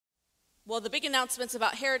the big announcements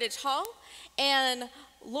about Heritage Hall, and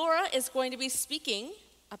Laura is going to be speaking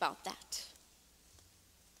about that.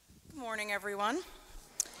 Good morning, everyone.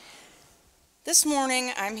 This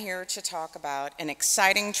morning, I'm here to talk about an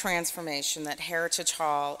exciting transformation that Heritage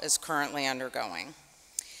Hall is currently undergoing.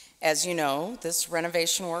 As you know, this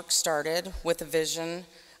renovation work started with a vision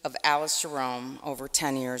of Alice Jerome over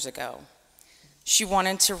 10 years ago. She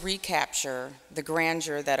wanted to recapture the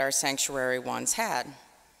grandeur that our sanctuary once had.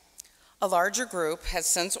 A larger group has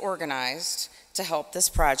since organized to help this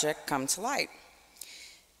project come to light.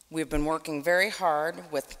 We've been working very hard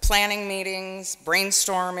with planning meetings,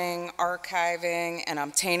 brainstorming, archiving, and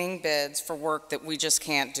obtaining bids for work that we just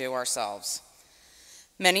can't do ourselves.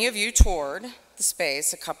 Many of you toured the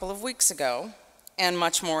space a couple of weeks ago, and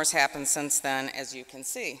much more has happened since then, as you can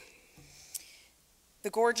see.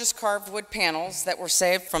 The gorgeous carved wood panels that were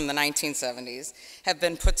saved from the 1970s have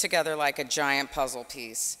been put together like a giant puzzle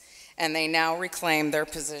piece, and they now reclaim their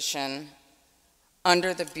position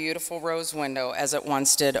under the beautiful rose window as it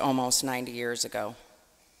once did almost 90 years ago.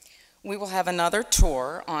 We will have another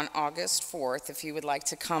tour on August 4th if you would like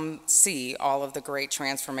to come see all of the great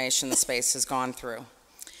transformation the space has gone through.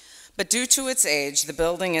 But due to its age, the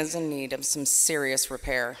building is in need of some serious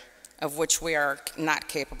repair, of which we are not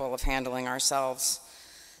capable of handling ourselves.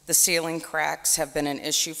 The ceiling cracks have been an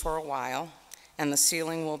issue for a while, and the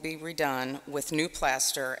ceiling will be redone with new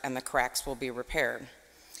plaster and the cracks will be repaired.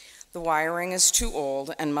 The wiring is too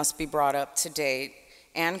old and must be brought up to date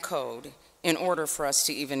and code in order for us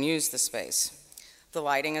to even use the space. The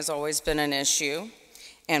lighting has always been an issue,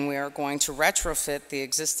 and we are going to retrofit the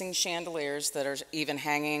existing chandeliers that are even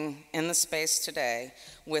hanging in the space today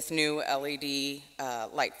with new LED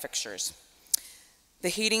light fixtures. The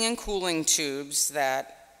heating and cooling tubes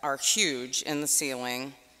that are huge in the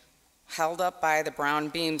ceiling, held up by the brown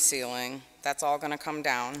beam ceiling, that's all going to come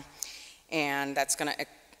down, and that's going to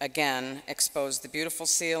again expose the beautiful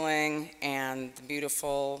ceiling and the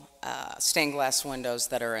beautiful stained glass windows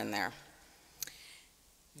that are in there.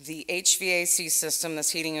 The HVAC system, this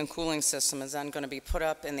heating and cooling system, is then going to be put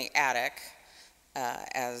up in the attic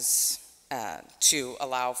to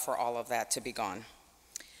allow for all of that to be gone.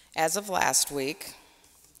 As of last week,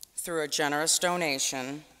 through a generous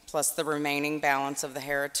donation, plus the remaining balance of the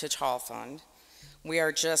Heritage Hall Fund, we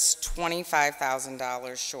are just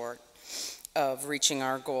 $25,000 short of reaching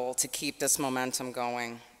our goal to keep this momentum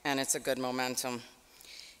going, and it's a good momentum.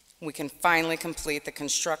 We can finally complete the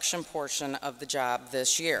construction portion of the job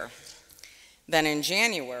this year. Then in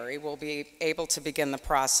January, we'll be able to begin the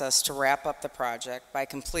process to wrap up the project by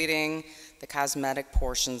completing the cosmetic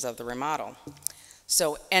portions of the remodel.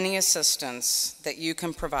 So any assistance that you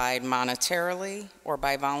can provide monetarily or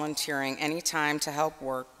by volunteering any time to help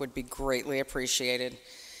work would be greatly appreciated.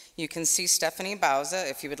 You can see Stephanie Bauza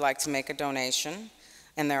if you would like to make a donation,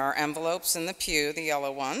 and there are envelopes in the pew, the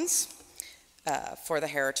yellow ones, for the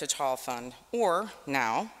Heritage Hall Fund. Or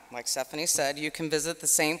now, like Stephanie said, you can visit the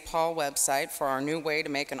St. Paul website for our new way to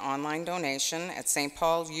make an online donation at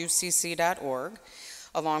stpaulucc.org,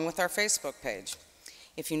 along with our Facebook page.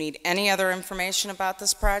 If you need any other information about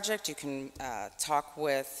this project, you can talk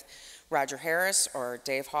with Roger Harris or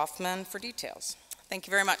Dave Hoffman for details. Thank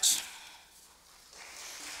you very much.